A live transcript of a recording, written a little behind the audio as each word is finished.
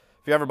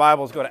If you have your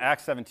Bibles, go to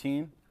Acts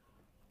 17.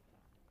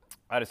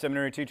 I had a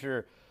seminary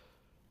teacher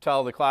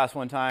tell the class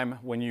one time,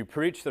 when you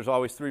preach, there's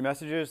always three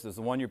messages. There's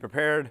the one you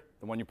prepared,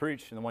 the one you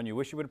preached, and the one you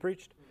wish you would have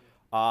preached.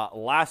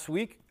 Last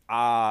week,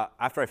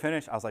 after I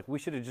finished, I was like, we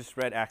should have just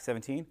read Acts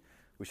 17.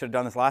 We should have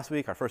done this last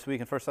week, our first week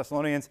in 1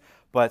 Thessalonians.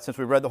 But since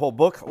we read the whole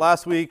book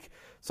last week,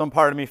 some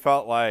part of me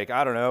felt like,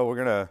 I don't know,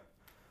 we're going to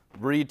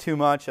read too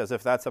much, as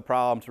if that's a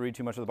problem, to read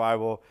too much of the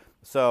Bible.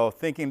 So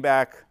thinking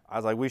back, I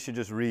was like, we should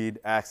just read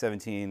Acts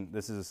 17.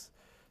 This is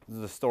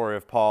the story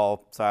of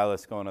Paul,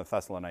 Silas going to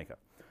Thessalonica.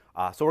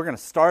 So we're going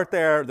to start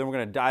there. Then we're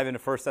going to dive into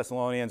 1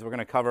 Thessalonians. We're going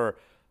to cover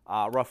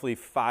roughly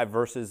 5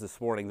 verses this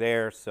morning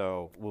there.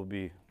 So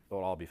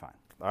it'll all be fine.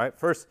 All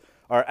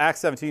right. Acts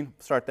 17.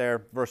 Start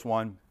there. Verse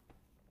 1.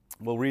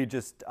 We'll read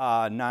just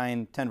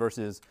 9, 10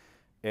 verses,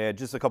 and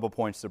just a couple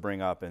points to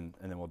bring up, and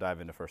then we'll dive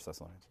into 1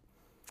 Thessalonians.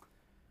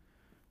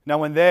 Now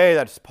when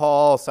that's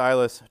Paul,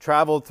 Silas,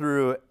 traveled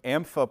through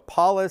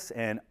Amphipolis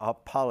and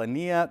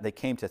Apollonia, they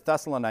came to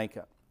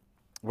Thessalonica,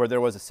 where there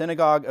was a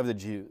synagogue of the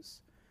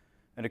Jews.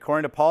 And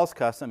according to Paul's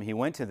custom, he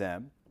went to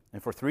them,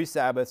 and for 3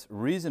 Sabbaths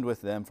reasoned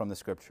with them from the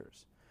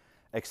Scriptures,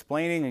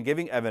 explaining and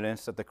giving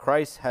evidence that the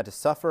Christ had to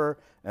suffer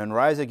and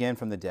rise again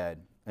from the dead,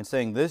 and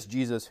saying, this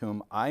Jesus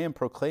whom I am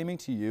proclaiming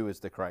to you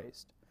is the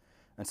Christ.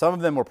 And some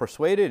of them were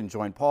persuaded and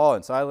joined Paul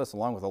and Silas,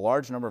 along with a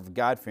large number of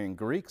God-fearing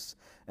Greeks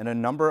and a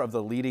number of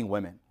the leading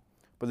women.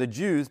 But the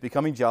Jews,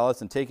 becoming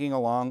jealous and taking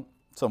along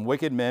some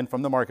wicked men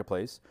from the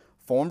marketplace,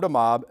 formed a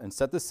mob and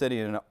set the city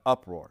in an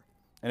uproar.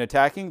 And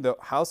attacking the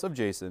house of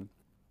Jason,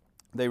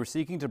 they were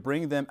seeking to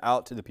bring them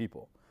out to the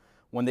people.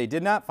 When they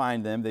did not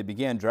find them, they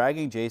began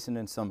dragging Jason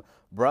and some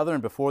brethren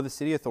before the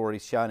city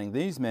authorities, shouting,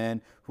 these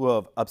men who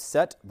have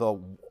upset the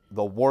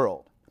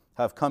world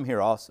have come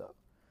here also.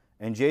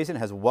 And Jason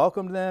has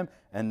welcomed them,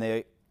 and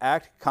they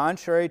act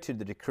contrary to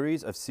the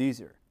decrees of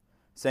Caesar,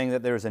 saying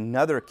that there is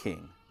another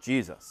king,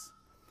 Jesus.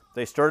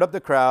 They stirred up the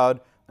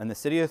crowd and the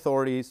city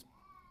authorities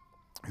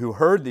who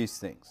heard these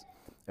things.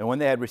 And when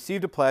they had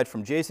received a pledge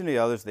from Jason and the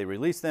others, they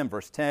released them.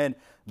 Verse 10,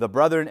 the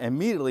brethren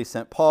immediately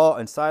sent Paul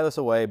and Silas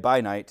away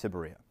by night to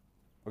Berea.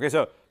 Okay,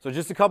 so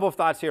just a couple of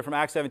thoughts here from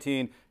Acts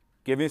 17,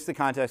 giving us the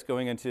context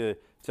going into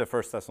 1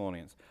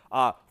 Thessalonians.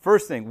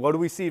 First thing, what do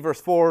we see?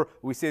 Verse 4,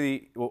 we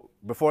see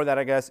before that,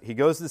 I guess, he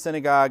goes to the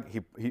synagogue.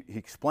 He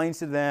explains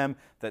to them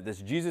that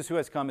this Jesus who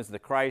has come is the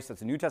Christ.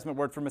 That's a New Testament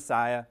word for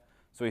Messiah.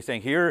 So he's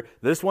saying here,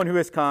 this one who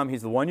has come,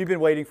 he's the one you've been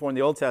waiting for in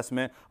the Old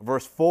Testament.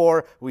 Verse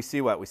 4, we see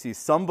what? We see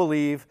some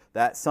believe,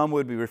 that some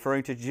would be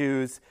referring to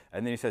Jews.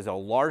 And then he says a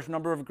large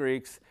number of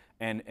Greeks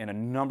and a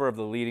number of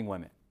the leading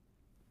women.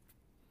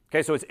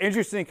 Okay, so it's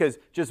interesting because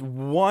just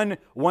one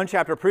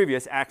chapter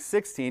previous, Acts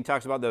 16,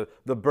 talks about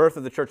the birth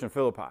of the church in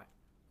Philippi.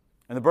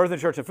 And the birth of the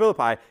church in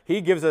Philippi,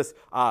 he gives us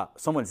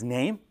someone's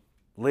name,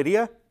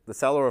 Lydia, the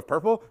seller of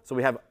purple. So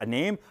we have a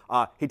name.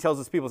 He tells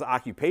us people's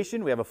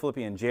occupation. We have a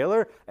Philippian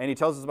jailer. And he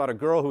tells us about a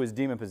girl who is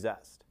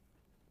demon-possessed.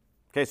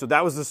 Okay, so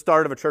that was the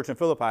start of a church in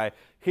Philippi.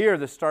 Here,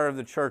 the start of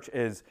the church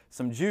is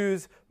some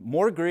Jews,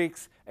 more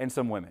Greeks, and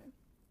some women.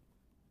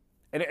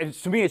 And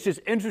to me, it's just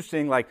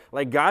interesting, like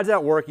God's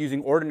at work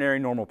using ordinary,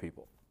 normal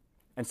people.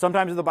 And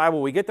sometimes in the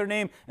Bible, we get their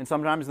name, and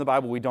sometimes in the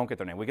Bible, we don't get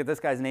their name. We get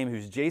this guy's name,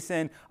 who's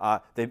Jason.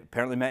 They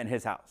apparently met in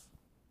his house.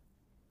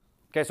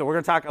 Okay, so we're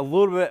going to talk a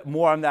little bit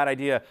more on that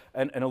idea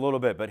in a little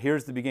bit. But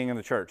here's the beginning of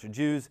the church.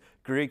 Jews,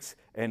 Greeks,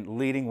 and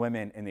leading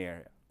women in the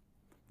area.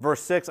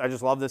 Verse 6, I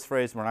just love this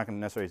phrase. We're not going to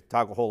necessarily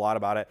talk a whole lot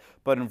about it.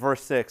 But in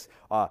verse 6,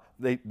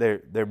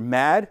 they're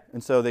mad.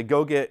 And so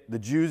the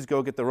Jews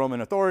go get the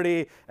Roman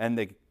authority, and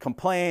they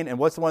complain. And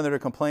what's one of their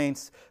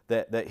complaints?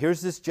 That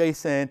here's this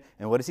Jason,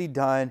 and what has he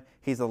done?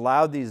 He's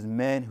allowed these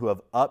men who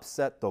have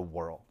upset the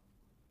world.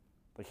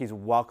 Like he's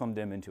welcomed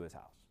them into his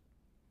house.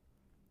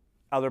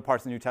 Other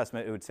parts of the New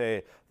Testament, it would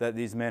say that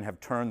these men have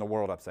turned the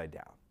world upside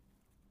down.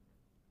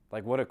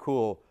 Like what a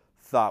cool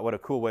thought, what a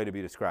cool way to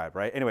be described,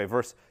 right? Anyway,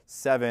 verse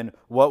 7,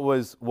 what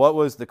was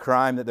the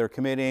crime that they're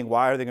committing?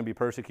 Why are they going to be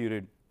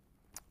persecuted?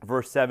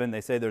 Verse 7,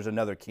 they say there's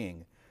another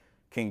king,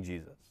 King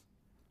Jesus.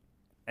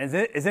 And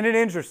isn't it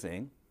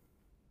interesting?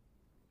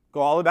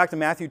 Go all the way back to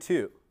Matthew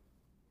 2.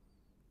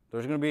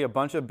 There's going to be a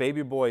bunch of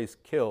baby boys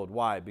killed.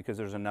 Why? Because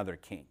there's another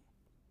king.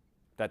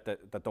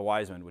 That the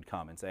wise men would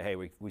come and say, hey,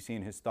 we've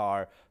seen his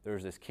star,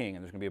 there's this king,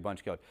 and there's going to be a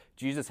bunch killed.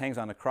 Jesus hangs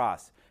on the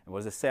cross, and what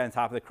does it say on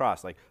top of the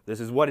cross? Like, this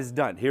is what is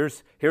done.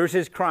 Here's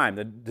his crime.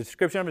 The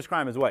description of his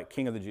crime is what?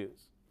 King of the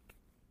Jews.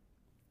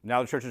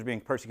 Now the church is being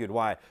persecuted.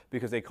 Why?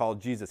 Because they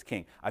called Jesus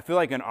king. I feel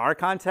like in our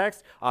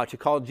context, to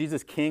call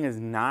Jesus king is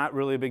not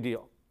really a big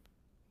deal.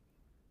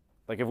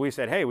 Like if we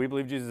said, hey, we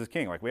believe Jesus is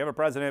king. Like we have a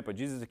president, but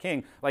Jesus is a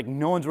king. Like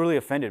no one's really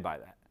offended by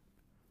that.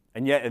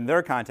 And yet, in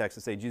their context,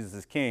 to say Jesus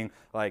is king,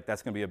 like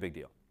that's going to be a big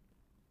deal.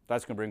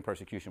 That's going to bring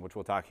persecution, which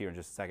we'll talk here in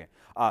just a second.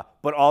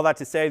 But all that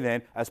to say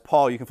then, as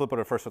Paul, you can flip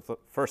over to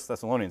 1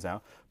 Thessalonians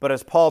now, but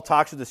as Paul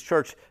talks to this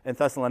church in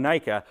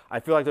Thessalonica,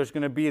 I feel like there's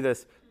going to be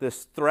this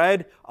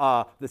thread,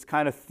 this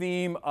kind of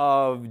theme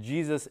of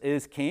Jesus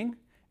is king,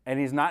 And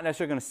he's not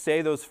necessarily going to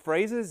say those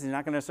phrases. He's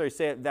not going to necessarily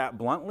say it that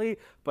bluntly,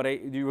 but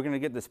you were going to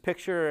get this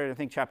picture, I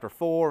think chapter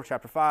 4,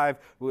 chapter 5,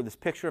 with this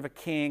picture of a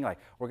king. Like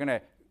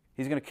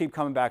he's going to keep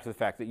coming back to the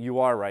fact that you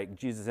are right.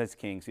 Jesus is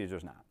king,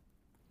 Caesar's not.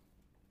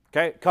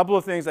 Okay, a couple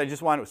of things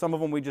some of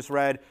them we just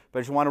read, but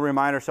I just want to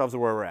remind ourselves of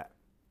where we're at.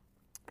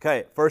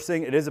 Okay, first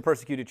thing, it is a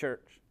persecuted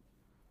church.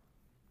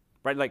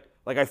 Right, like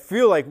I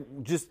feel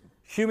like just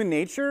human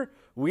nature,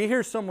 we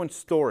hear someone's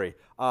story,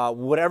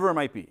 whatever it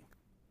might be.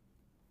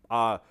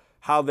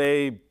 How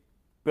they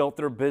built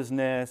their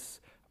business,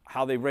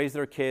 how they raised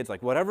their kids,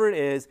 like whatever it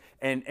is,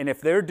 and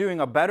if they're doing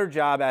a better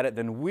job at it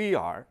than we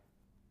are,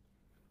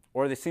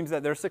 or it seems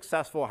that they're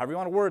successful, however you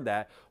want to word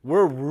that,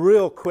 we're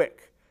real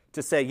quick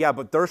to say, yeah,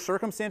 but their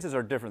circumstances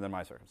are different than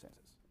my circumstances.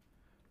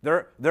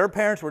 Their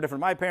parents were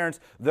different than my parents.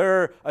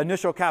 Their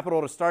initial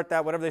capital to start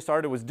that, whatever they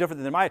started, was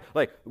different than mine.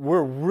 Like,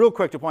 we're real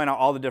quick to point out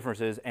all the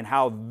differences and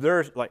how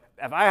there's, like,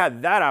 if I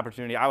had that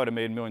opportunity, I would have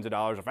made millions of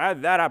dollars. If I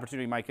had that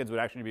opportunity, my kids would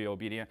actually be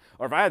obedient.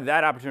 Or if I had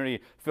that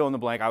opportunity, fill in the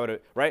blank, I would have,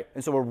 right?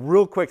 And so we're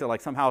real quick to,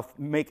 like, somehow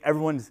make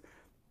everyone's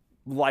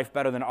life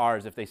better than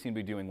ours if they seem to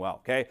be doing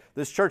well, okay?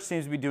 This church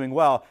seems to be doing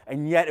well,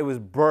 and yet it was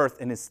birthed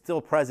and is still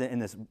present in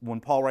this, when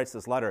Paul writes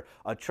this letter,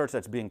 a church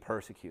that's being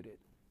persecuted.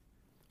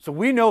 So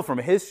we know from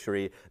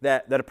history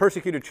that a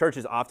persecuted church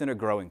is often a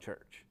growing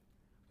church.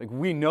 Like,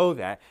 we know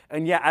that.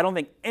 And yet I don't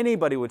think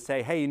anybody would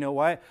say, hey, you know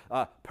what?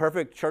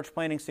 Perfect church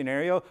planting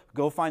scenario,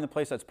 go find the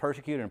place that's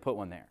persecuted and put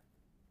one there.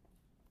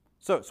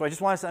 So I just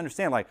want us to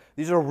understand, like,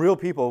 these are real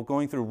people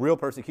going through real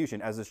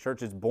persecution as this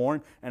church is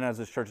born and as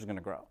this church is going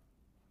to grow.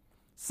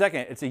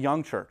 Second, it's a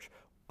young church.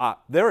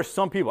 There are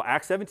some people,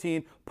 Acts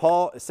 17,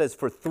 Paul says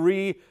for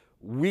 3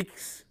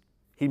 weeks,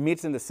 he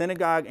meets in the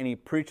synagogue and he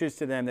preaches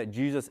to them that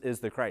Jesus is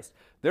the Christ.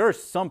 There are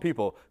some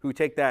people who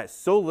take that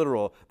so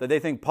literal that they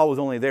think Paul was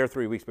only there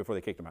 3 weeks before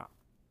they kicked him out.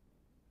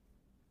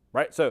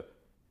 Right? So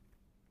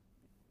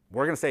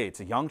we're going to say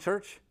it's a young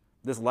church.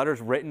 This letter's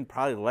written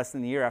probably less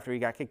than a year after he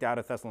got kicked out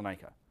of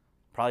Thessalonica.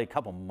 Probably a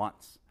couple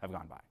months have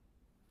gone by.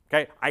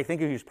 Okay? I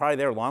think he was probably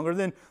there longer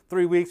than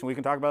 3 weeks, and we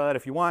can talk about that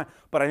if you want,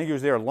 but I think he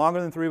was there longer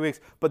than 3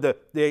 weeks. But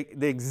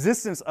the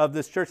existence of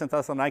this church in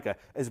Thessalonica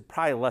is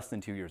probably less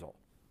than 2 years old.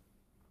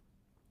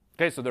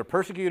 Okay, so they're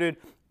persecuted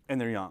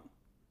and they're young.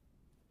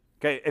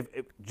 Okay,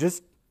 if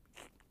just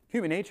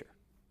human nature.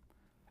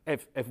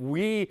 If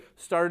we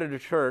started a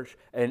church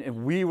and if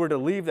we were to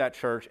leave that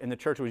church and the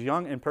church was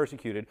young and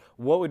persecuted,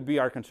 what would be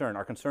our concern?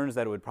 Our concern is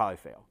that it would probably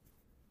fail.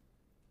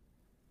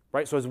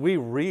 Right, so as we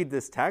read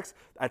this text,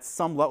 at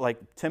some level,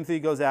 like Timothy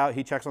goes out,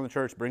 he checks on the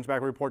church, brings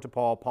back a report to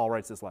Paul, Paul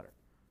writes this letter.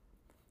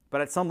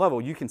 But at some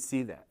level, you can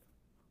see that.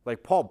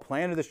 Like, Paul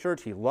planted this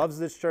church. He loves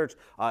this church.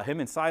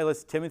 Him and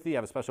Silas, Timothy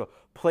have a special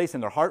place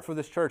in their heart for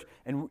this church.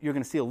 And you're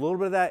going to see a little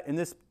bit of that in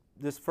this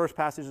first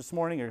passage this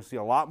morning. You're going to see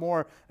a lot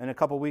more in a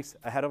couple weeks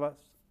ahead of us.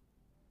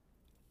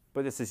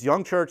 But it's this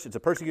young church. It's a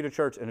persecuted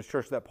church, and it's a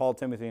church that Paul,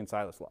 Timothy, and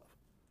Silas love.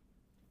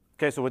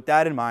 Okay, so with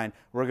that in mind,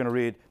 we're going to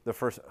read the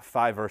first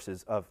 5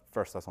 verses of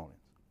 1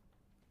 Thessalonians.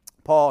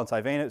 Paul and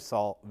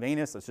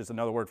Silvanus, that's just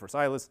another word for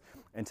Silas,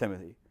 and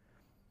Timothy.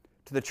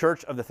 To the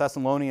church of the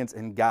Thessalonians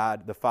in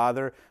God, the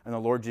Father, and the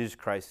Lord Jesus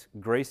Christ,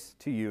 grace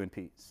to you and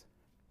peace.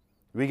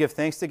 We give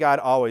thanks to God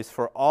always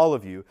for all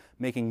of you,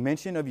 making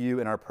mention of you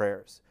in our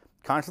prayers,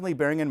 constantly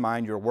bearing in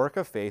mind your work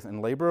of faith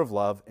and labor of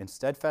love and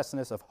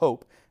steadfastness of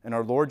hope in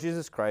our Lord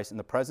Jesus Christ in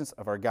the presence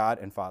of our God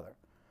and Father.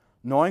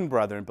 Knowing,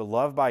 brethren,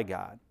 beloved by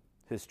God,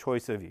 his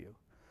choice of you.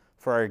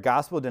 For our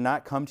gospel did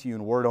not come to you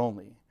in word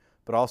only,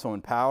 but also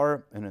in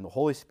power and in the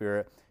Holy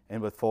Spirit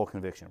and with full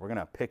conviction. We're going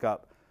to pick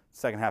up the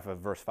second half of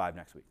verse 5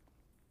 next week.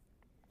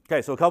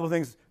 Okay, so a couple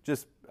things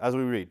just as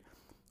we read.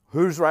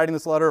 Who's writing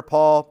this letter?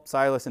 Paul,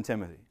 Silas, and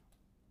Timothy.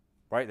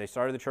 Right? They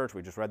started the church.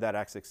 We just read that,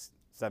 Acts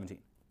 17.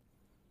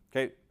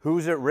 Okay,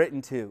 who's it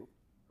written to?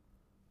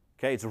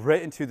 Okay, it's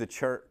written to the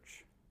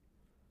church.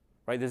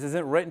 Right? This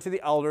isn't written to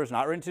the elders,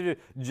 not written to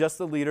just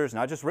the leaders,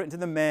 not just written to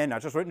the men,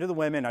 not just written to the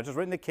women, not just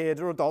written to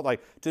kids or adults,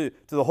 like to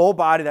the whole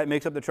body that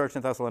makes up the church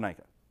in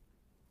Thessalonica.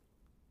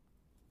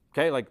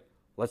 Okay, like,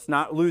 let's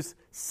not lose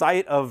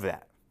sight of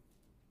that.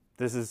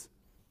 This is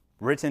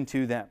written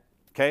to them.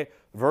 Okay,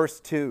 verse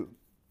 2,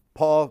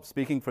 Paul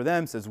speaking for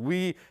them says,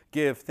 we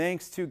give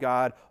thanks to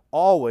God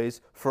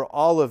always for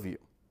all of you,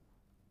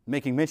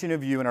 making mention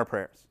of you in our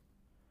prayers.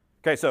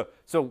 Okay, so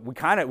we're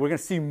going to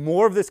see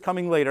more of this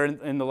coming later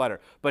in the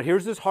letter. But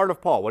here's this heart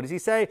of Paul. What does he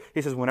say?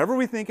 He says, whenever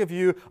we think of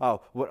you,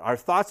 our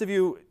thoughts of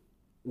you,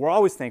 we're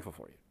always thankful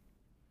for you.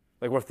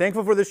 Like, we're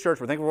thankful for this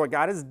church. We're thankful for what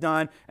God has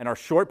done in our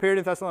short period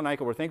in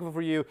Thessalonica. We're thankful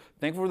for you.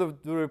 Thankful for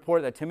the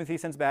report that Timothy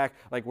sends back.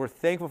 Like, we're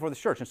thankful for this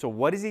church. And so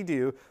what does he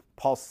do?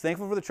 Paul's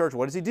thankful for the church.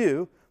 What does he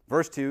do?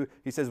 Verse 2,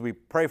 he says, we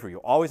pray for you,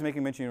 always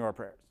making mention of our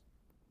prayers.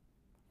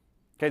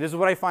 Okay, this is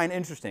what I find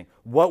interesting.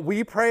 What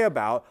we pray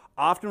about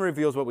often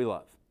reveals what we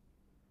love.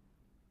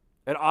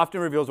 It often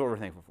reveals what we're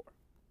thankful for.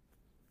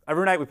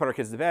 Every night we put our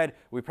kids to bed,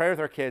 we pray with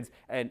our kids,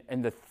 and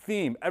the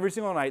theme, every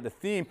single night, the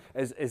theme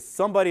is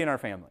somebody in our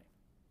family.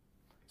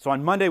 So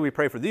on Monday, we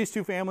pray for these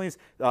two families,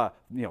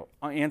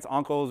 aunts,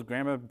 uncles,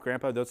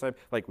 grandpa, those type.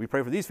 Like, we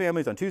pray for these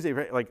families. On Tuesday,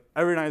 like,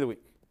 every night of the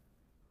week.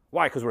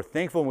 Why? Because we're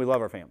thankful and we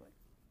love our family.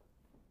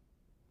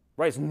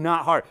 Right? It's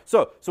not hard.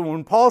 So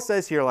when Paul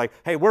says here, like,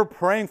 hey, we're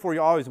praying for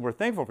you always and we're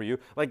thankful for you,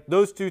 like,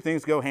 those two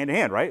things go hand in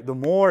hand, right? The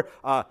more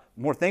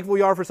thankful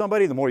you are for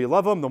somebody, the more you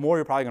love them, the more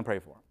you're probably going to pray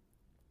for them.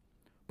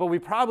 But we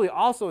probably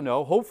also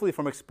know, hopefully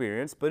from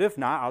experience, but if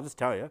not, I'll just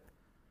tell you,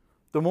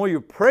 the more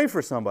you pray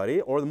for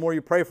somebody, or the more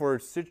you pray for a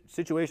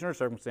situation or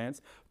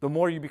circumstance, the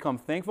more you become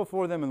thankful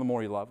for them and the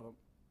more you love them.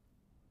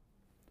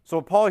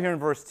 So Paul here in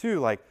verse 2,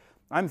 like,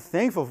 I'm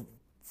thankful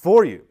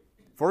for you,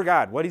 for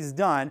God, what he's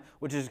done,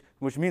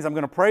 which means I'm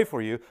going to pray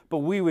for you, but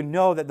we would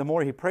know that the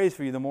more he prays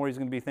for you, the more he's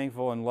going to be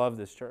thankful and love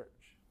this church.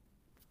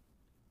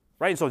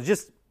 Right? And so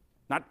this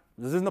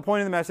isn't the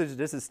point of the message.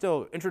 This is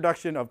still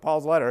introduction of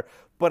Paul's letter.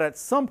 But at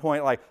some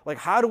point, like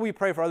how do we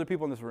pray for other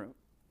people in this room?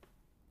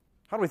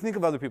 How do we think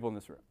of other people in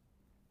this room?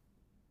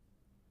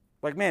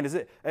 Like, man,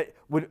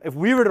 if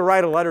we were to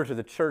write a letter to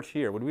the church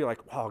here, would we be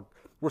like, wow,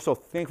 we're so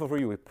thankful for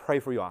you, we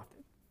pray for you often?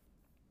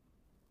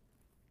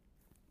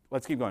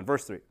 Let's keep going.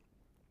 Verse 3.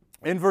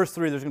 In verse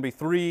 3, there's going to be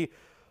three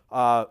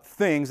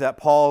things that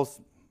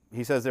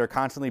he says they're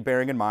constantly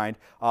bearing in mind.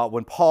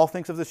 When Paul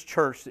thinks of this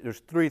church, there's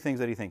three things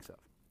that he thinks of.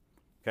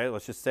 Okay,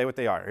 let's just say what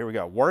they are. Here we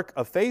go. Work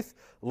of faith,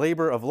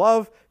 labor of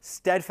love,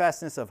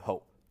 steadfastness of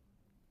hope.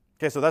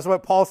 Okay, so that's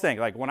what Paul's saying.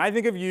 Like, when I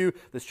think of you,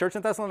 this church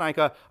in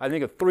Thessalonica, I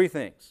think of three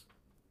things.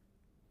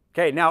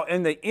 Okay, now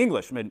in the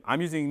English,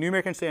 I'm using New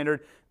American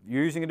Standard.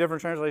 You're using a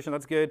different translation.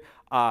 That's good.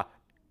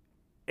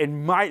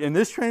 In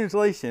this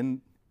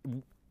translation,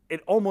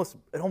 it almost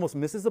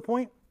misses the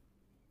point.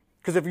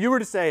 Because if you were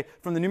to say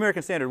from the New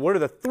American Standard, what are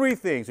the three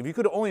things? If you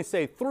could only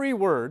say three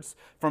words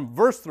from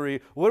verse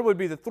 3, what would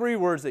be the three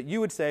words that you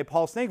would say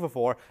Paul's thankful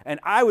for? And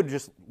I would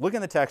just look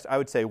in the text. I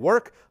would say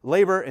work,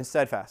 labor, and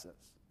steadfastness.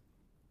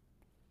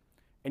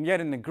 And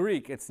yet in the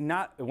Greek, it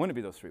wouldn't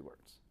be those three words.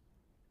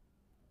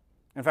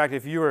 In fact,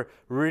 if you were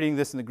reading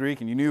this in the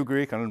Greek and you knew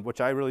Greek, which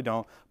I really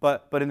don't,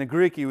 but in the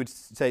Greek you would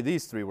say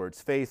these three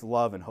words: faith,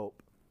 love, and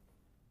hope.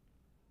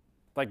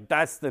 Like,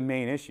 that's the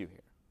main issue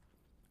here.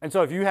 And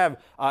so if you have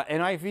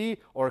NIV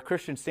or a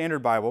Christian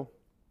Standard Bible,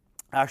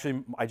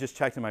 actually I just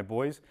checked in my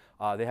boys,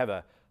 they have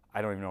I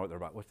don't even know what they're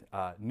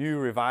about, New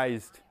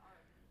Revised,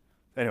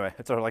 anyway,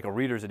 it's sort of like a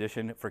reader's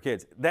edition for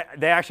kids.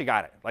 They actually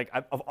got it. Like,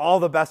 of all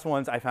the best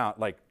ones I found,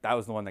 like, that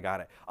was the one that got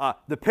it.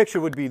 The picture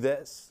would be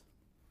this.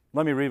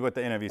 Let me read what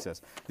the NIV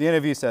says. The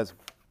NIV says,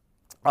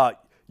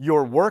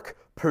 your work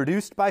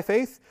produced by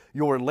faith,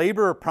 your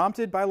labor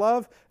prompted by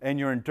love, and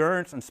your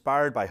endurance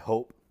inspired by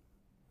hope.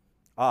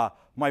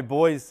 My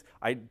boys,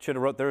 I should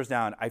have wrote theirs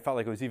down. I felt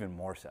like it was even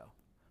more so.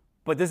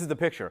 But this is the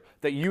picture,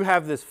 that you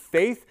have this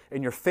faith,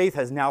 and your faith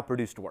has now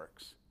produced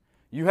works.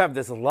 You have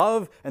this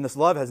love, and this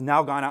love has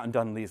now gone out and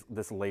done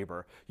this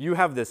labor. You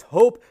have this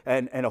hope,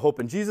 and a hope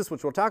in Jesus,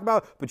 which we'll talk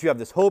about, but you have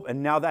this hope,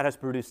 and now that has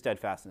produced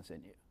steadfastness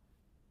in you.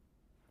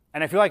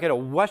 And I feel like at a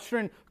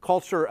Western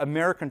culture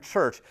American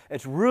church,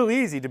 it's real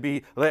easy to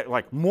be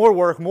like more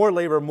work, more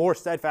labor, more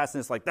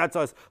steadfastness. Like, that's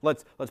us.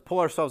 Let's pull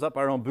ourselves up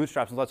by our own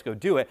bootstraps and let's go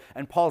do it.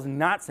 And Paul's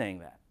not saying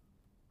that.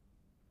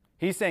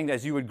 He's saying that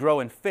as you would grow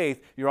in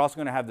faith, you're also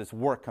going to have this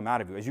work come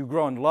out of you. As you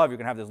grow in love, you're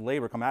going to have this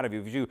labor come out of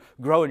you. As you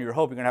grow in your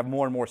hope, you're going to have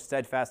more and more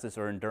steadfastness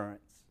or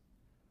endurance.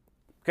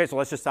 Okay, so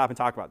let's just stop and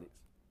talk about these.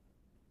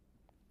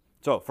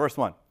 So, first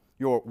one,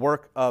 your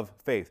work of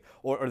faith,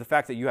 or the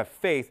fact that you have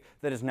faith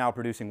that is now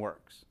producing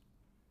works.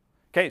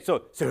 Okay,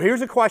 so here's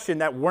a question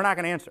that we're not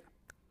going to answer.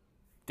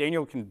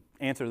 Daniel can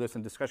answer this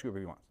in discussion group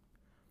if he wants.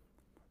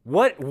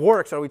 What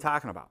works are we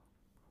talking about?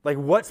 Like,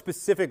 what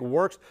specific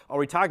works are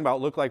we talking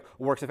about look like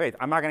works of faith?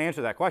 I'm not going to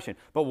answer that question.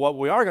 But what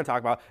we are going to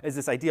talk about is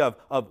this idea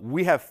of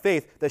we have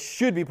faith that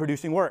should be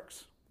producing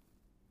works.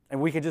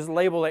 And we can just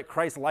label it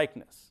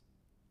Christ-likeness.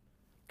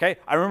 Okay,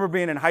 I remember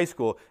being in high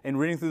school and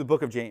reading through the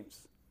book of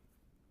James.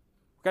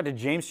 We got to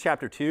James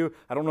chapter 2.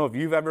 I don't know if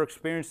you've ever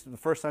experienced the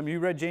first time you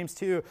read James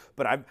 2,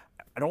 but I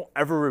don't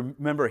ever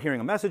remember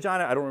hearing a message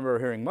on it. I don't remember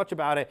hearing much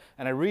about it.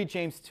 And I read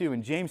James 2,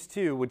 and James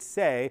 2 would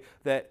say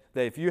that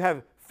if you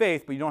have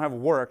faith but you don't have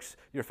works,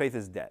 your faith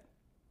is dead.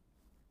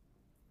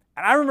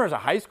 And I remember as a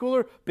high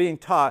schooler being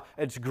taught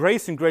it's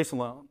grace and grace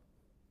alone.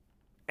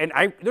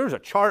 And there's a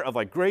chart of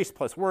like grace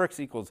plus works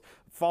equals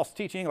false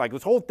teaching, like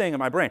this whole thing in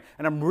my brain.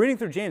 And I'm reading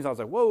through James, and I was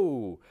like,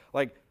 whoa.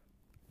 Like,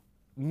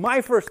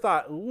 my first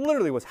thought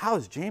literally was, how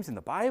is James in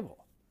the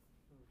Bible?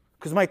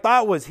 Because my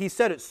thought was, he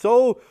said it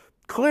so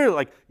clearly,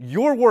 like,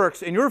 your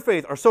works and your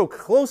faith are so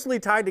closely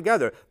tied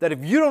together that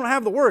if you don't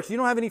have the works, you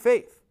don't have any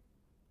faith.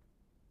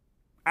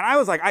 And I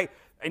was like, I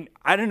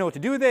didn't know what to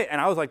do with it, and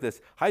I was like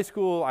this high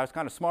school, I was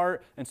kind of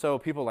smart, and so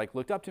people like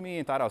looked up to me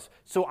and thought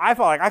so I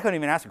felt like I couldn't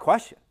even ask a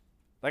question.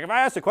 Like, if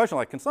I asked a question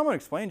like, can someone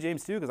explain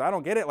James 2, because I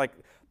don't get it, like,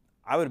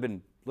 I would have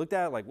been looked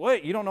at like,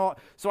 what, you don't know?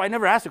 So I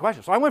never asked a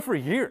question. So I went for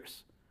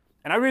years.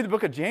 And I read the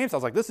book of James, I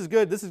was like, this is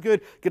good.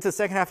 Get to the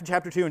second half of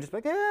chapter 2 and just be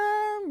like,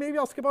 maybe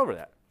I'll skip over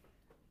that.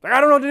 Like,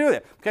 I don't know what to do with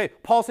it. Okay,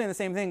 Paul's saying the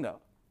same thing, though.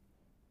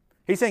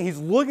 He's saying, he's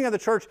looking at the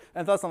church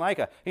in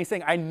Thessalonica. He's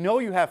saying, I know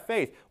you have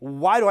faith.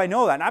 Why do I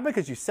know that? Not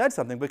because you said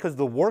something, because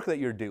the work that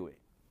you're doing.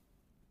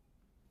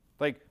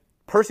 Like,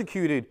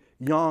 persecuted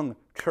young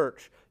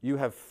church, you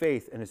have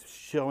faith, and it's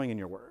showing in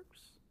your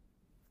works.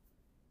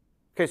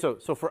 Okay,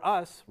 so for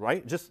us,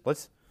 right, just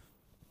let's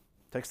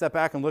take a step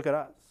back and look at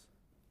us.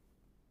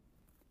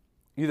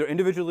 Either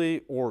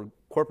individually or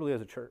corporately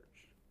as a church.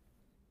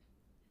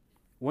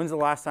 When's the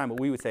last time that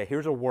we would say,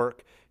 here's a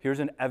work, here's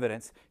an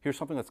evidence, here's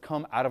something that's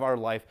come out of our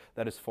life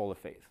that is full of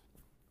faith?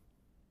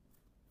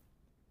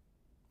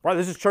 Right,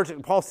 this is church.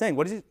 Paul's saying,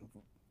 what is he?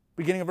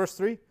 Beginning of verse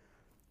 3?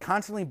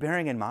 Constantly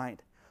bearing in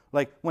mind.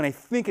 Like, when I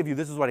think of you,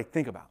 this is what I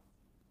think about.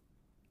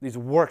 These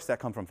works that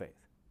come from faith.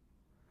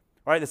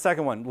 All right, the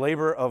second one,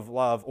 labor of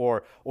love,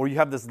 or you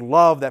have this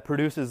love that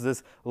produces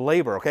this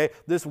labor, okay?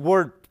 This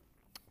word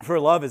for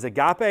love is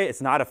agape.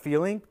 It's not a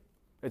feeling.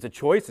 It's a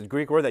choice. It's a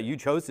Greek word that you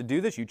chose to do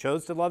this. You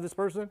chose to love this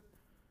person.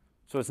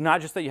 So it's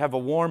not just that you have a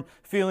warm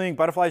feeling,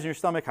 butterflies in your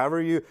stomach,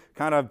 however you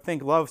kind of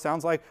think love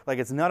sounds like. Like,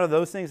 it's none of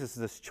those things. It's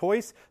this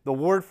choice. The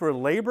word for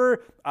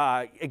labor,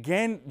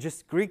 again,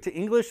 just Greek to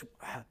English.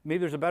 Maybe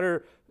there's a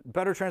better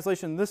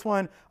translation than this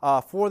one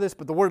for this,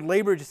 but the word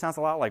labor just sounds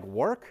a lot like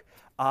work.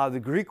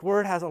 The Greek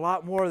word has a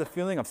lot more of the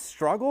feeling of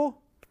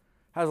struggle,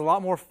 has a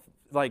lot more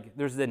like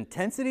there's the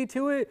intensity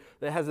to it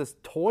that has this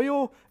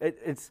toil.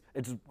 It's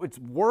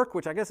work,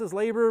 which I guess is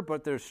labor,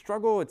 but there's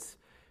struggle. It's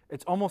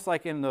almost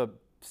like in the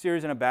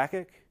series in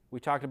Habakkuk, we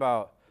talked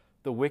about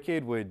the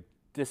wicked would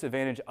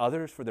disadvantage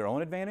others for their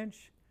own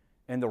advantage,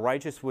 and the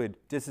righteous would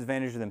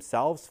disadvantage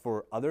themselves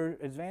for other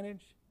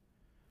advantage.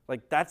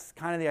 Like, that's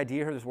kind of the idea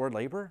here of this word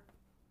labor.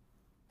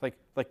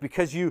 Like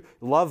because you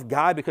love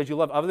God, because you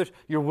love others,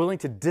 you're willing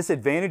to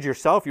disadvantage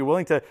yourself. You're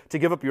willing to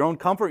give up your own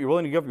comfort. You're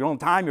willing to give up your own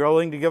time. You're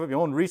willing to give up your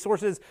own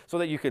resources so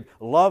that you could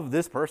love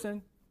this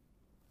person.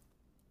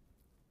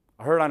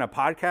 I heard on a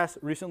podcast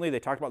recently, they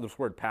talked about this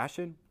word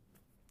passion.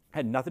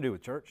 Had nothing to do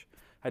with church.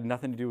 Had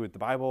nothing to do with the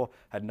Bible.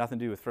 Had nothing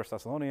to do with 1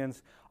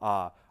 Thessalonians.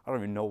 I don't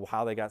even know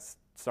how they got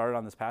started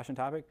on this passion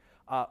topic.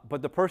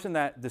 But the person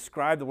that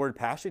described the word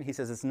passion, he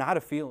says it's not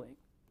a feeling.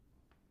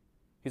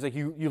 He's like,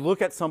 you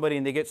look at somebody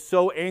and they get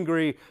so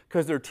angry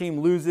because their team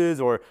loses,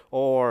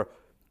 or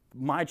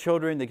my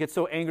children, they get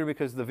so angry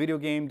because the video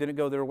game didn't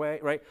go their way,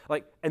 right?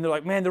 Like, and they're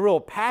like, man, they're real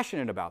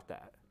passionate about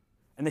that.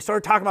 And they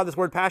started talking about this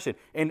word passion.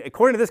 And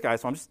according to this guy,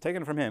 so I'm just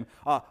taking it from him,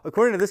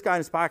 according to this guy in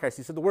his podcast,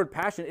 he said the word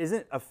passion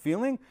isn't a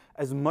feeling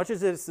as much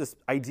as it's this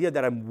idea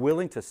that I'm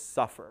willing to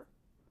suffer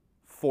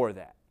for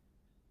that.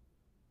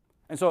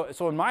 And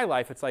so in my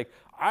life, it's like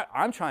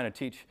I'm trying to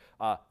teach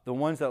the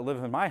ones that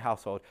live in my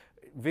household,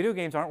 video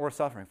games aren't worth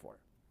suffering for.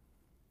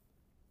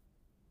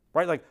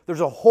 Right? Like,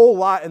 there's a whole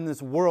lot in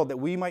this world that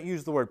we might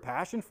use the word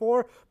passion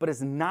for, but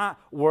it's not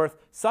worth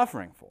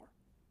suffering for.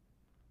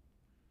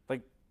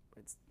 Like,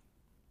 it's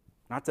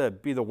not to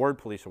be the word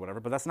police or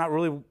whatever, but that's not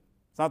really,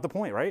 it's not the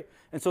point, right?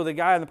 And so the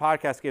guy on the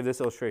podcast gave this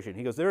illustration.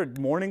 He goes, there are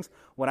mornings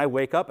when I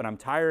wake up and I'm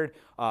tired,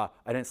 I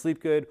didn't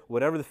sleep good,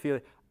 whatever the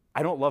feeling,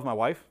 I don't love my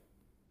wife.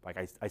 Like,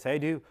 I say I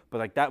do, but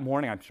like that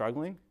morning I'm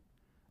struggling.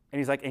 And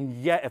he's like, and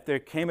yet if there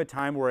came a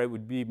time where it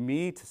would be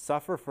me to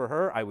suffer for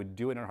her, I would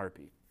do it in a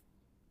heartbeat.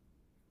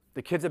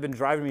 The kids have been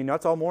driving me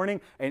nuts all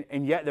morning,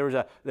 and yet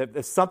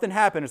if something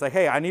happened, it's like,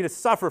 hey, I need to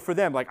suffer for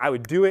them. Like, I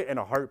would do it in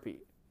a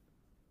heartbeat.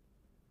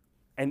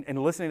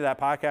 And listening to that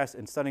podcast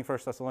and studying 1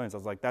 Thessalonians, I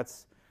was like,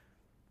 that's,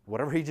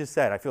 whatever he just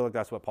said, I feel like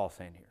that's what Paul's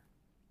saying here.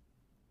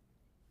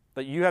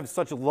 That you have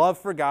such love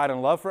for God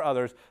and love for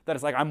others that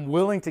it's like, I'm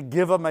willing to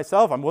give up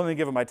myself, I'm willing to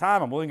give up my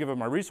time, I'm willing to give up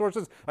my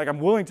resources, like I'm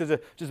willing to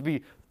just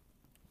be,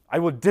 I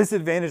will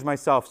disadvantage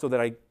myself so that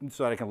I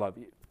can love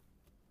you.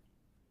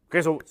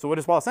 Okay, so what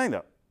is Paul saying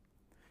though?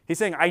 He's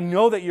saying, I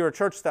know that you're a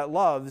church that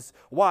loves.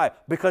 Why?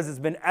 Because it's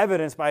been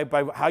evidenced by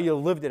how you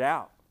lived it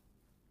out.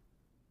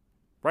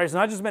 Right? It's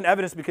not just been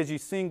evidenced because you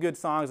sing good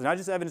songs. It's not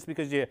just evidenced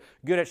because you're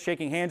good at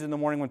shaking hands in the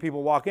morning when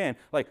people walk in.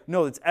 Like,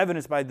 no, it's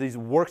evidenced by these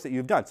works that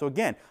you've done. So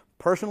again,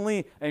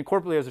 personally and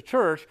corporately as a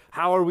church,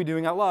 how are we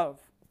doing at love?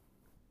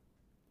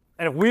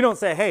 And if we don't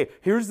say, hey,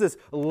 here's this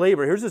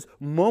labor, here's this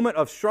moment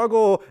of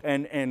struggle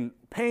and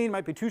pain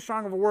might be too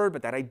strong of a word,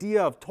 but that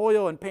idea of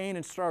toil and pain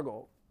and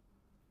struggle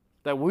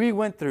that we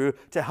went through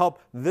to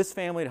help this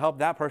family, to help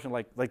that person,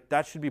 like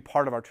that should be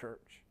part of our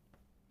church.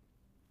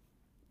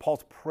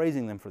 Paul's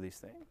praising them for these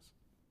things.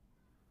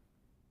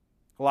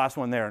 The last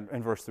one there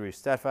in verse 3,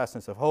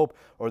 steadfastness of hope,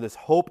 or this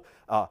hope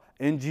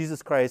in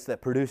Jesus Christ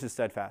that produces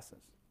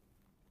steadfastness.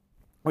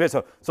 Okay,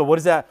 so what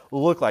does that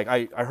look like?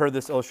 I heard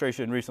this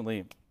illustration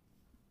recently.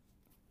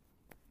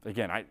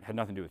 Again, I had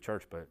nothing to do with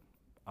church, but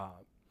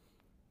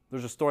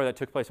there's a story that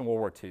took place in World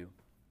War II.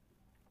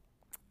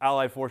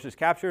 Allied forces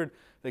captured.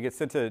 They get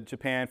sent to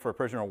Japan for a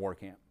prisoner of war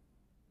camp.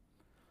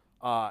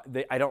 I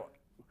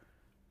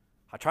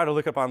tried to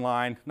look up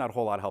online. Not a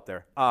whole lot of help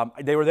there.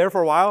 They were there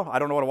for a while. I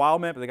don't know what a while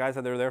meant, but the guys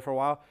said they were there for a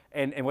while.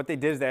 And what they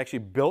did is they actually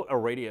built a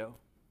radio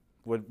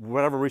with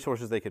whatever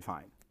resources they could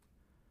find.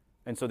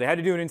 And so they had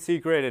to do it in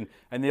secret,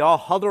 and they all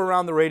huddle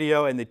around the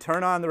radio, and they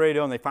turn on the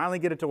radio, and they finally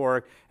get it to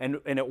work,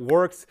 and it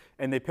works,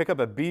 and they pick up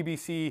a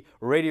BBC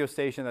radio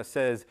station that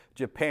says,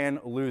 Japan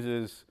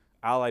loses,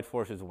 Allied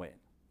forces win.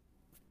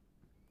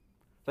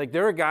 Like,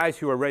 there are guys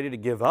who are ready to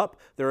give up.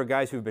 There are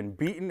guys who've been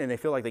beaten, and they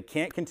feel like they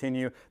can't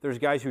continue. There's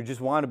guys who just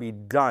want to be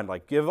done,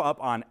 like give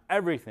up on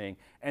everything.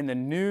 And the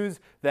news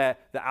that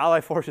the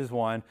Allied forces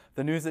won,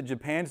 the news that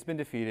Japan's been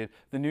defeated,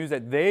 the news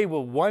that they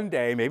will one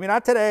day, maybe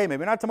not today,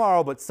 maybe not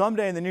tomorrow, but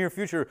someday in the near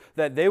future,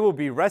 that they will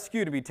be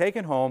rescued and be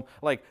taken home,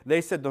 like they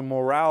said, the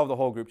morale of the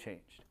whole group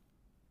changed.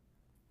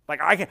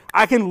 Like,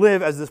 I can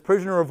live as this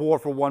prisoner of war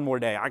for one more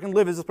day. I can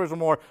live as this prisoner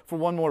of war for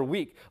one more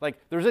week.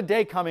 Like, there's a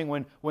day coming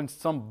when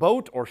some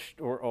boat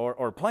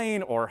or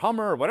plane or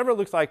Hummer or whatever it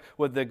looks like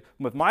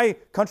with my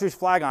country's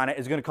flag on it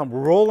is going to come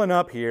rolling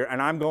up here,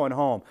 and I'm going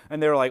home.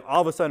 And they're like,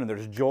 all of a sudden,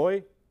 there's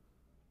joy.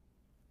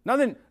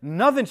 Nothing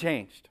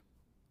changed.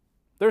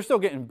 They're still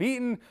getting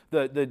beaten.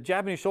 The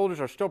Japanese soldiers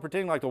are still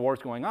pretending like the war's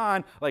going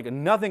on. Like,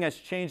 nothing has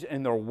changed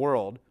in their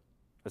world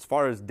as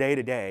far as day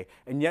to day,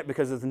 and yet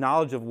because of the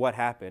knowledge of what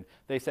happened,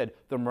 they said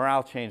the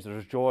morale changed,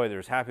 there's joy,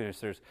 there's happiness,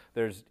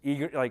 there's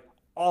eager, like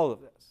all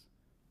of this.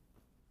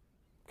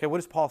 Okay, what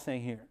is Paul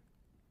saying here?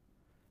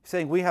 He's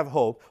saying we have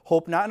hope.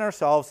 Hope not in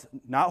ourselves,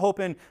 not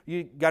hoping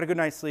you got a good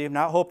night's sleep,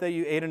 not hope that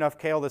you ate enough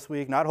kale this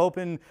week, not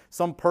hoping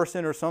some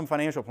person or some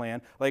financial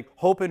plan, like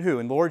hope in who?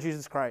 In Lord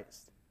Jesus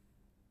Christ.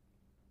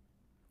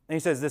 And he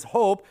says this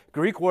hope,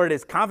 Greek word,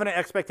 is confident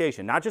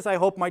expectation. Not just I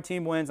hope my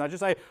team wins, not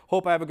just I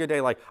hope I have a good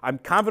day. Like I'm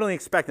confidently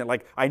expectant.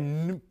 Like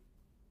I'm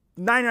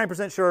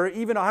 99% sure,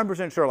 even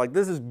 100% sure, like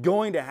this is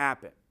going to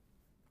happen.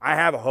 I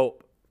have a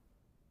hope.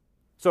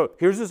 So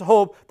here's this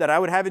hope that I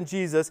would have in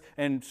Jesus,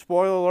 and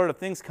spoiler alert of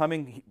things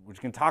coming, we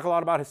can talk a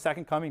lot about his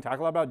second coming, talk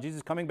a lot about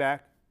Jesus coming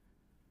back.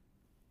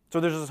 So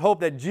there's this hope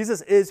that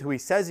Jesus is who he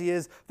says he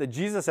is, that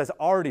Jesus has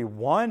already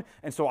won,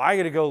 and so I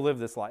got to go live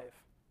this life.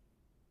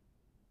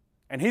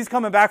 And he's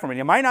coming back from it.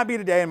 It might not be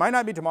today, it might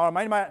not be tomorrow, it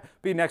might not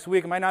be next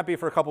week, it might not be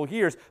for a couple of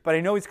years, but I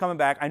know he's coming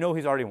back. I know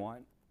he's already won.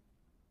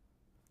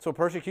 So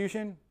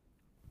persecution,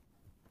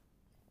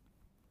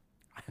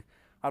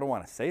 I don't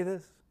want to say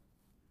this,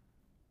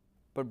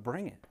 but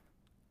bring it.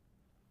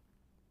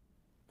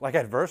 Like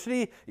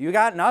adversity, you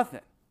got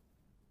nothing.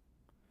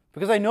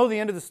 Because I know the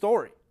end of the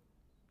story.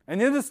 And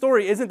the end of the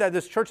story isn't that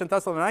this church in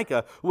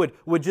Thessalonica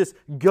would just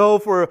go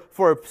for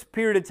a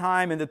period of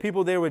time and the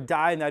people there would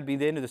die and that'd be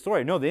the end of the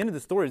story. No, the end of the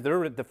story is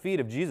they're at the feet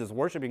of Jesus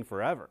worshiping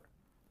forever.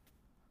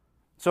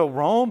 So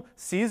Rome,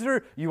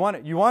 Caesar, you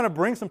want to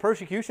bring some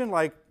persecution?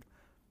 Like,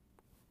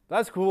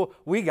 that's cool.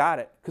 We got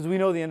it because we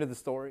know the end of the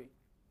story.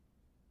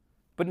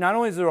 But not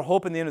only is there a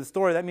hope in the end of the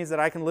story, that means that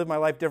I can live my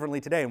life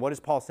differently today. And what is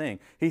Paul saying?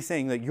 He's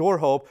saying that your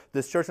hope,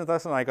 this church in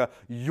Thessalonica,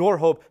 your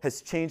hope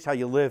has changed how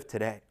you live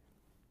today.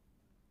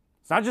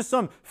 It's not just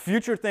some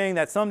future thing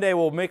that someday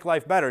will make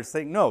life better. It's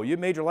saying, no, you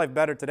made your life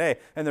better today,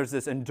 and there's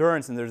this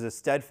endurance and there's this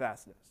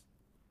steadfastness.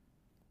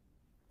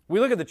 We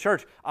look at the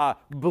church,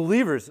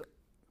 believers,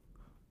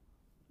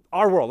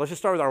 our world, let's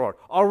just start with our world.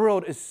 Our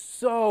world is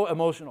so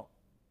emotional.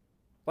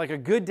 Like a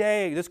good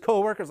day, this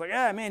coworker's like,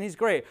 yeah, man, he's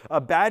great. A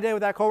bad day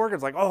with that coworker,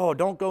 it's like, oh,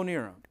 don't go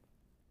near him.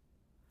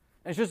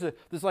 And it's just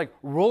this like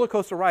roller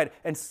coaster ride.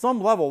 And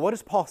some level, what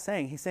is Paul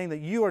saying? He's saying that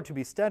you are to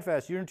be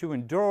steadfast. You're to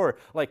endure.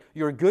 Like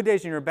your good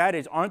days and your bad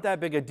days aren't that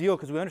big a deal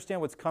because we understand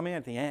what's coming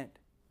at the end.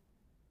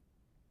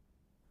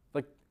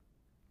 Like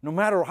no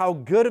matter how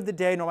good of the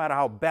day, no matter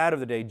how bad of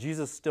the day,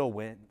 Jesus still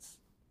wins.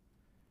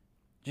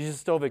 Jesus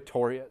is still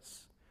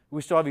victorious.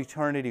 We still have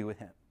eternity with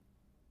him.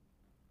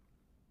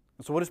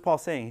 And so what is Paul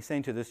saying? He's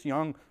saying to this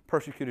young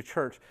persecuted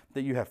church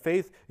that you have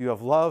faith, you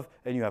have love,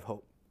 and you have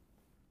hope.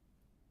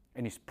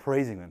 And he's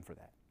praising them for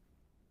that.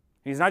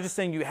 He's not just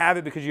saying you have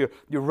it because you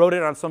wrote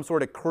it on some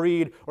sort of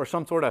creed or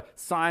some sort of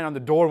sign on the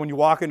door when you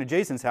walk into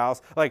Jason's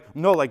house. Like,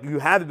 no, like you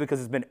have it because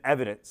it's been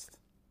evidenced.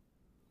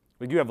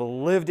 Like you have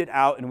lived it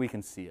out and we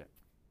can see it.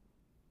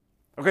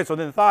 Okay, so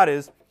then the thought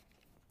is,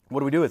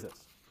 what do we do with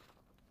this?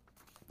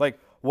 Like,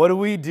 what do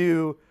we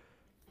do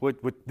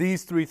with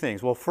these three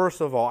things? Well, first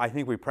of all, I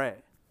think we pray.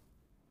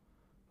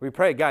 We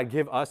pray, God,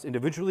 give us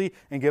individually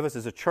and give us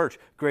as a church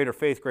greater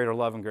faith, greater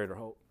love, and greater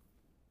hope.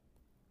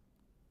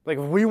 Like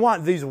if we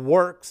want these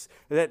works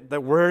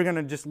that we're going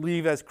to just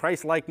leave as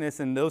Christ-likeness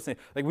and those things,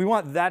 like we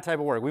want that type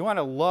of work. We want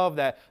a love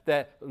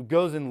that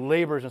goes and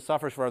labors and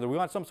suffers for others. We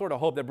want some sort of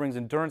hope that brings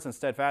endurance and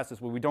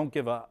steadfastness where we don't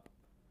give up.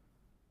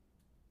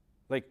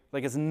 Like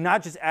it's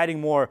not just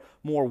adding more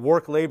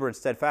work, labor, and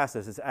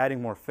steadfastness. It's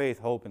adding more faith,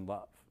 hope, and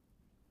love.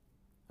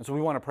 And so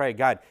we want to pray,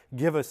 God,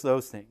 give us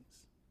those things.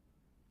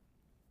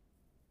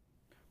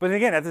 But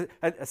again,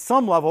 at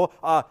some level,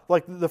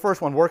 like the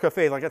first one, work of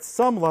faith, like at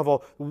some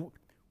level,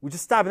 we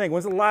just stop and think,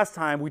 when's the last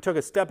time we took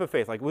a step of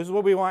faith? Like, this is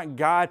what we want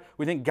God,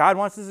 we think God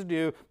wants us to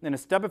do, and a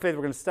step of faith,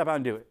 we're going to step out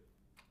and do it.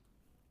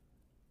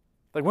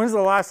 Like, when's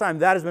the last time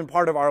that has been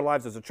part of our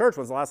lives as a church?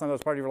 When's the last time that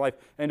was part of your life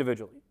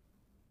individually?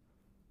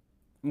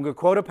 I'm going to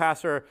quote a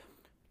pastor.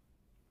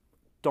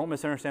 Don't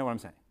misunderstand what I'm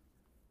saying.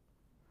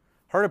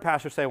 Heard a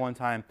pastor say one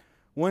time,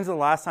 when's the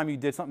last time you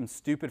did something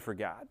stupid for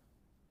God?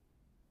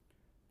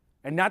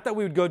 And not that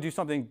we would go do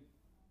something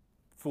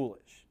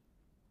foolish.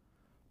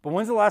 But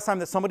when's the last time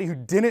that somebody who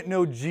didn't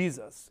know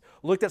Jesus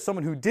looked at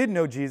someone who did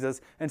know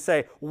Jesus and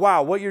say,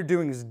 wow, what you're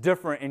doing is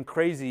different and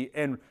crazy,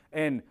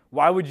 and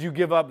why would you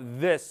give up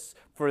this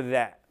for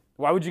that?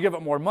 Why would you give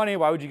up more money?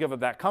 Why would you give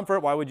up that comfort?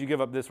 Why would you give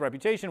up this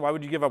reputation? Why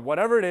would you give up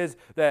whatever it is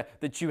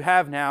that you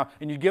have now,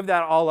 and you give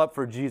that all up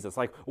for Jesus?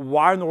 Like,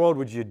 why in the world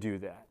would you do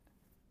that?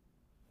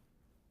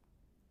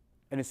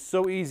 And it's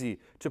so easy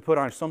to put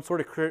on some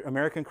sort of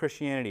American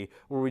Christianity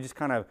where we just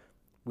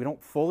we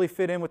don't fully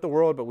fit in with the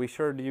world, but we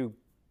sure do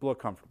look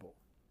comfortable.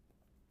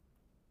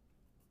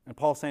 And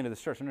Paul's saying to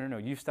this church, no,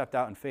 you've stepped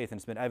out in faith and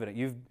it's been evident.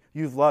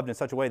 You've loved in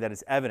such a way that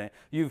it's evident.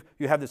 You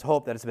have this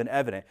hope that it's been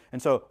evident.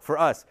 And so for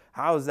us,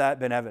 how has that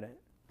been evident?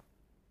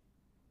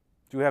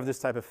 Do we have this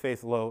type of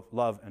faith,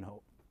 love, and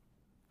hope?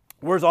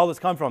 Where's all this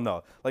come from,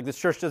 though? Like, this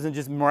church doesn't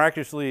just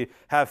miraculously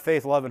have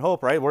faith, love, and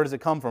hope, right? Where does it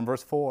come from?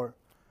 Verse 4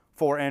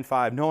 and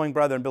 5. Knowing,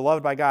 brethren,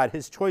 beloved by God,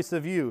 his choice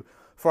of you,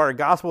 for our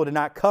gospel did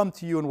not come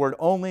to you in word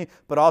only,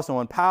 but also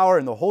in power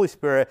and the Holy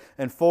Spirit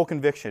and full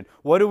conviction.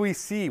 What do we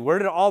see? Where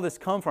did all this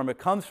come from? It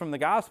comes from the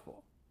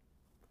gospel.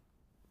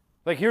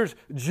 Like, here's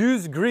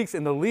Jews, Greeks,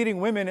 and the leading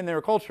women in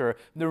their culture.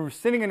 They're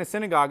sitting in a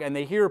synagogue and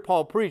they hear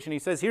Paul preach, and he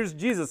says, here's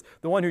Jesus,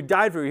 the one who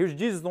died for you. Here's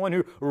Jesus, the one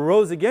who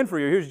rose again for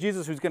you. Here's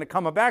Jesus who's going to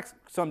come back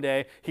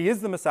someday. He is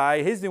the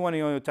Messiah. He's the one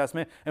in the Old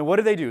Testament. And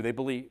what do? They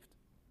believed.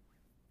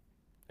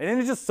 And they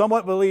didn't just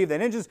somewhat believe. They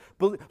didn't just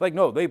believe. Like,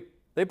 no,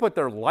 they put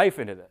their life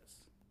into this.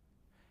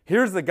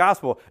 Here's the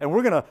gospel, and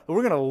we're gonna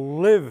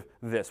live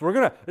this.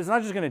 It's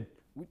not just gonna.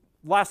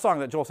 Last song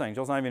that Joel sang.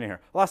 Joel's not even in here.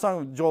 Last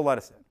song Joel led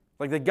us in.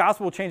 Like, the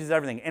gospel changes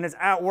everything, and it's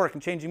at work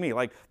and changing me.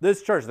 Like,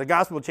 this church, the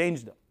gospel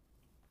changed them.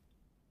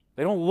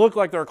 They don't look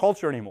like their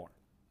culture anymore.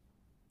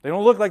 They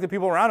don't look like the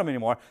people around them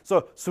anymore.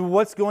 So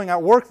what's going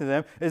at work to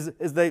them is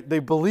they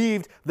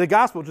believed the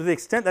gospel to the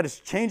extent that it's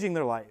changing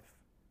their life.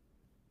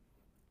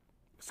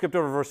 Skipped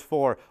over verse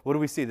 4. What do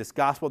we see? This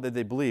gospel that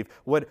they believe.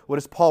 What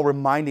is Paul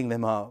reminding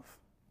them of?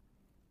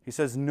 He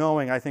says,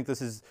 knowing, I think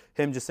this is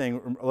him just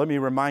saying, let me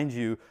remind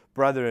you,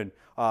 brethren,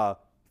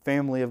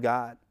 family of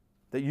God,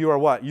 that you are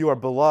what? You are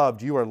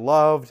beloved. You are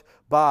loved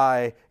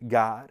by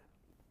God.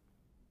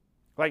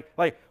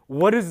 Like,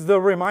 what is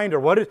the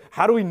reminder?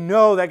 How do we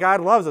know that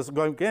God loves us?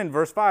 Again,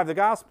 verse 5, the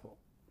gospel.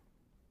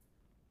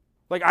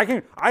 Like, I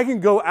can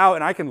go out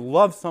and I can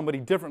love somebody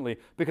differently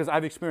because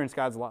I've experienced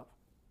God's love.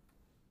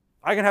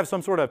 I can have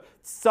some sort of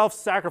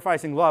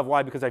self-sacrificing love.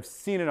 Why? Because I've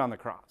seen it on the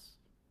cross.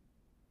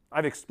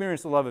 I've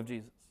experienced the love of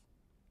Jesus.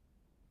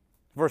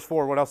 Verse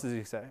 4, what else does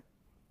he say?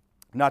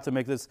 Not to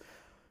make this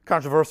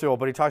controversial,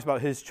 but he talks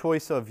about his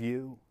choice of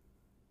you.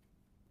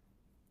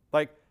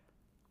 Like,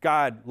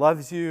 God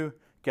loves you.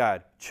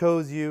 God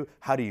chose you.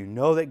 How do you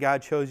know that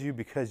God chose you?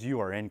 Because you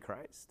are in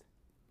Christ.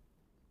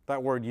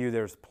 That word you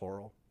there's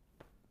plural.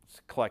 It's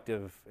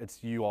collective.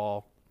 It's you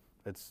all.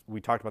 We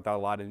talked about that a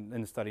lot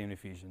in the study in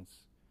Ephesians.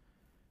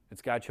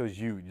 It's God chose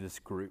you, this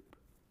group.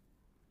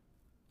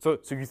 So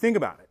you think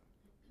about it.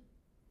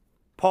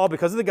 Paul,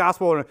 because of the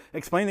gospel and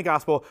explaining the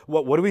gospel,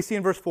 what do we see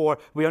in verse 4?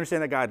 We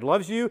understand that God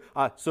loves you.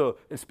 So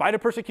in spite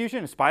of persecution,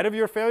 in spite of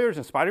your failures,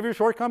 in spite of your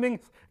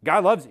shortcomings,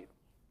 God loves you.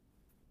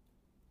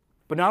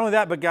 But not only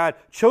that, but God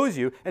chose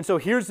you. And so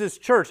here's this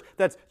church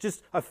that's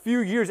just a few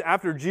years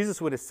after Jesus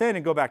would ascend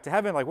and go back to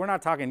heaven. Like, we're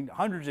not talking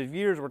hundreds of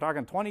years. We're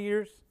talking 20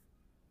 years.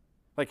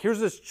 Like, here's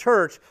this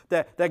church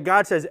that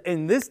God says,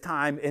 in this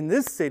time, in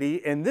this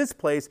city, in this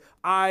place,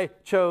 I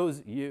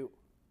chose you.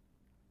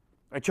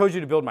 I chose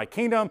you to build my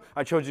kingdom.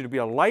 I chose you to be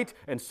a light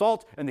and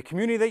salt in the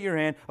community that you're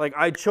in. Like,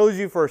 I chose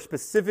you for a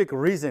specific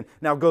reason.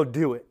 Now go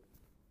do it.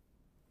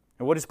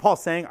 And what is Paul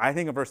saying? I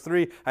think in verse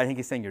 3, I think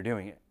he's saying you're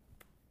doing it.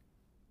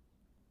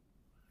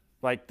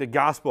 Like, the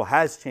gospel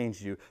has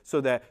changed you so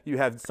that you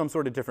have some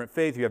sort of different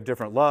faith, you have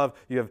different love,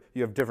 you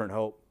have different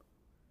hope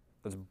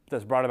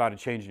that's brought about a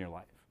change in your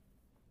life.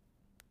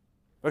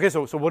 Okay,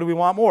 so what do we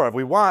want more of?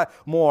 We want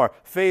more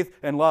faith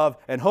and love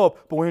and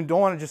hope, but we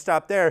don't want to just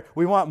stop there.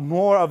 We want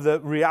more of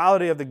the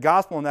reality of the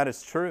gospel and that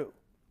it's true.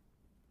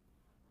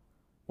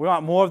 We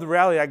want more of the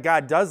reality that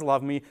God does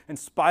love me in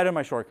spite of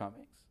my shortcomings.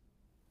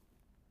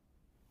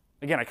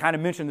 Again, I kind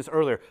of mentioned this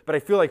earlier, but I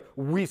feel like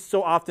we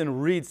so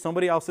often read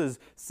somebody else's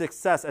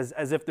success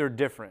as if they're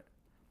different.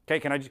 Okay,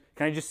 can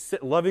I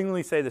just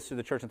lovingly say this to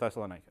the church in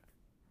Thessalonica?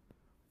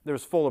 There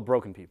was full of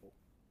broken people.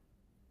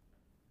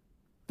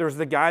 There was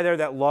the guy there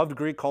that loved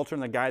Greek culture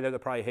and the guy there that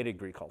probably hated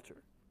Greek culture.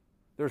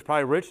 There was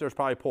probably rich, there was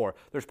probably poor.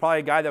 There's probably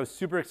a guy that was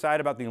super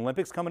excited about the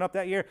Olympics coming up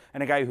that year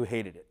and a guy who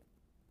hated it.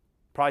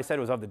 Probably said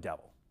it was of the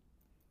devil.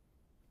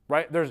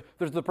 Right? There's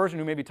the person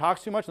who maybe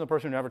talks too much and the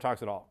person who never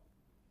talks at all.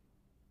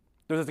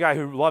 There's this guy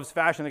who loves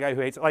fashion, the guy who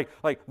hates it.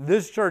 Like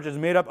this church is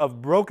made up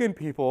of broken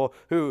people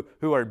who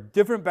are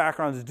different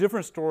backgrounds,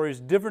 different stories,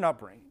 different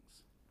upbringings.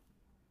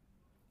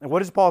 And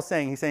what is Paul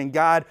saying? He's saying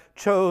God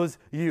chose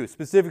you,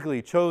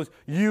 specifically chose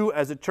you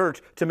as a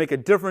church to make a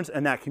difference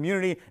in that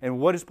community. And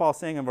what is Paul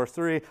saying in verse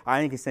 3? I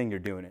think he's saying you're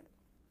doing it.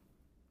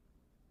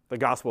 The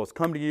gospel has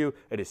come to you,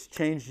 it has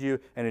changed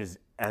you, and it is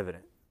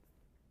evident.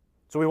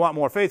 So we want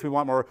more faith, we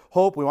want more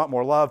hope, we want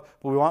more love,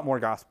 but we want more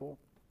gospel.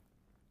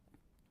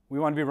 We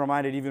want to be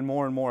reminded even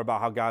more and more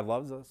about how God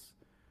loves us,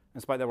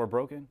 in spite that we're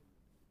broken.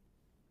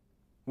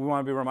 We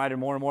want to be reminded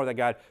more and more that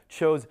God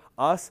chose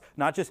us,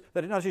 not just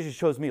He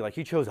chose me, like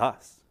He chose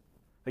us.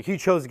 Like He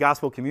chose the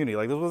gospel community.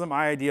 Like this wasn't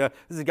my idea,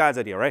 this is God's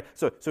idea, right?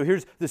 So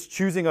here's this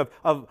choosing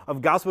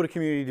of gospel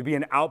community to be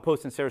an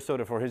outpost in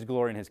Sarasota for His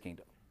glory and His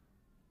kingdom.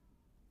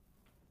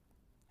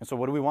 And so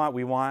what do we want?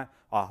 We want,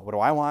 what do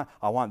I want?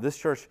 I want this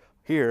church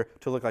here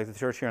to look like the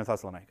church here in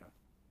Thessalonica.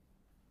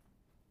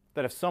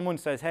 That if someone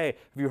says, hey,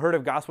 have you heard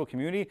of gospel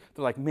community?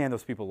 They're like, man,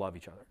 those people love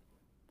each other.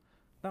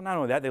 Not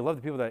only that, they love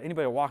the people that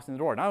anybody that walks in the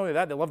door. Not only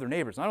that, they love their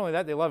neighbors. Not only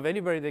that, they love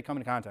anybody they come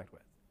in contact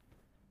with.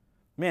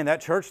 Man,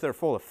 that church, they're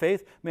full of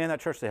faith. Man, that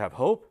church, they have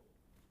hope.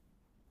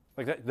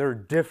 Like that, they're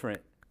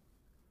different.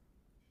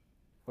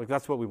 Like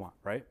that's what we want,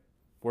 right?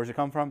 Where does it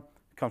come from?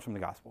 It comes from the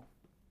gospel.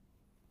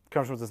 It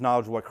comes from this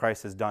knowledge of what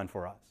Christ has done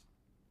for us.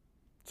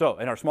 So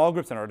in our small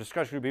groups, in our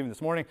discussion group, even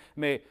this morning,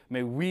 may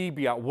we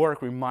be at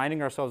work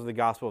reminding ourselves of the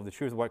gospel, of the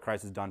truth of what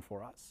Christ has done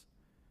for us.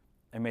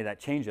 And may that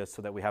change us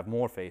so that we have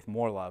more faith,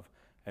 more love,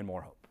 and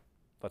more hope.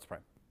 Let's pray.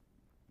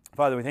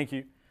 Father, we thank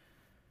you.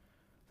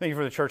 Thank you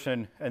for the church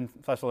in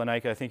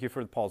Thessalonica. Thank you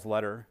for Paul's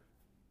letter.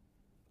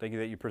 Thank you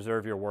that you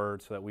preserve your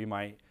word so that we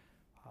might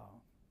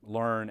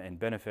learn and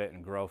benefit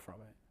and grow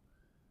from it.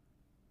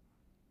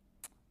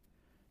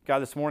 God,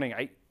 this morning,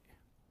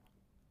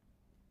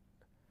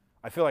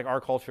 I feel like our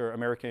culture,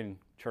 American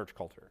church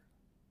culture,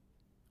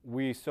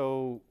 we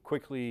so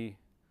quickly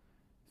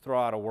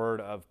throw out a word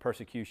of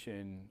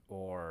persecution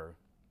or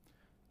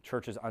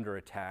churches under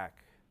attack.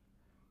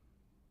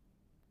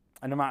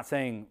 And I'm not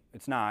saying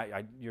it's not.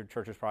 Your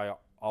church is probably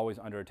always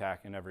under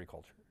attack in every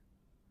culture.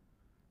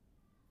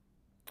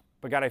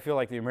 But God, I feel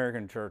like the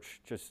American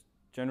church, just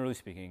generally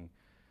speaking,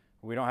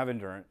 we don't have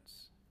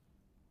endurance.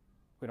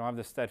 We don't have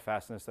the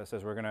steadfastness that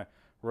says we're gonna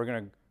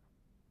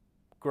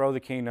grow the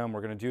kingdom,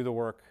 we're gonna do the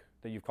work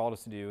that you've called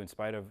us to do in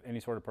spite of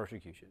any sort of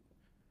persecution.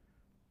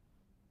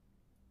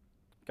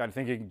 God,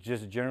 thinking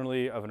just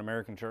generally of an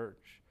American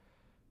church,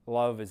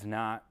 love is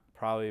not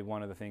probably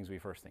one of the things we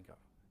first think of.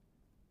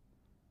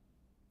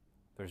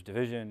 There's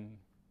division.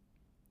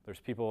 There's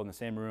people in the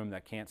same room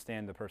that can't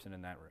stand the person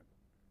in that room.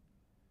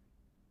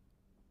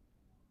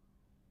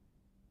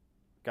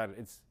 God,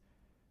 it's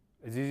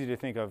easy to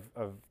think of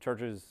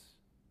churches,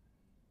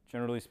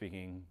 generally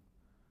speaking,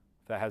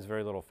 that has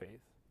very little faith.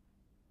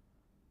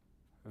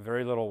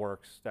 Very little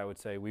works that would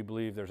say, we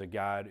believe there's a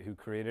God who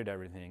created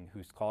everything,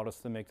 who's called us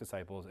to make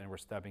disciples, and we're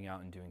stepping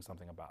out and doing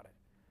something about it.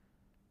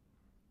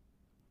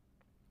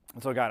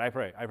 And so, God, I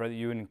pray that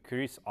you would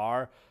increase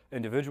our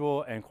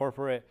individual and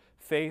corporate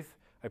faith.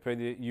 I pray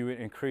that you would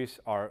increase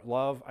our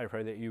love. I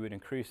pray that you would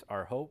increase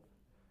our hope.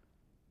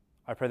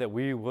 I pray that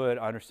we would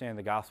understand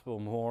the gospel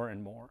more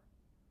and more.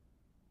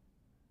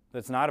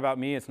 That's not about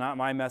me. It's not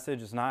my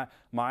message. It's not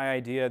my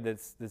idea.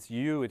 That's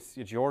you. It's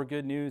your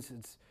good news.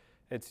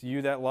 It's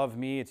you that love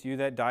me. It's you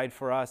that died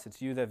for us.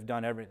 It's you that have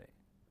done everything.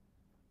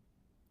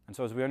 And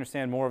so as we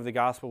understand more of the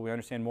gospel, we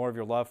understand more of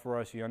your love for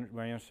us. We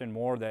understand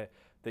more that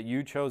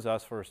you chose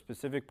us for a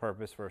specific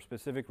purpose, for a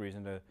specific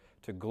reason,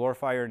 to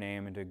glorify your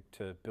name and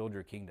to build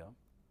your kingdom.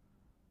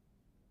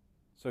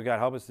 So God,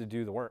 help us to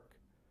do the work.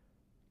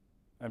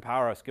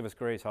 Empower us, give us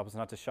grace. Help us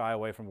not to shy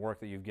away from work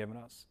that you've given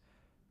us,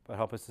 but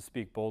help us to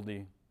speak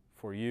boldly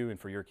for you and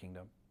for your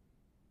kingdom.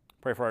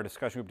 Pray for our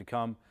discussion group to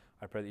come.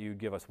 I pray that you would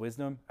give us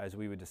wisdom as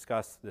we would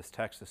discuss this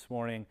text this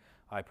morning.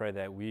 I pray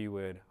that we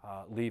would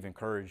leave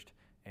encouraged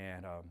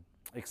and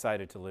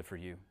excited to live for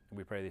you. And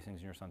we pray these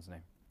things in your Son's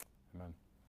name. Amen.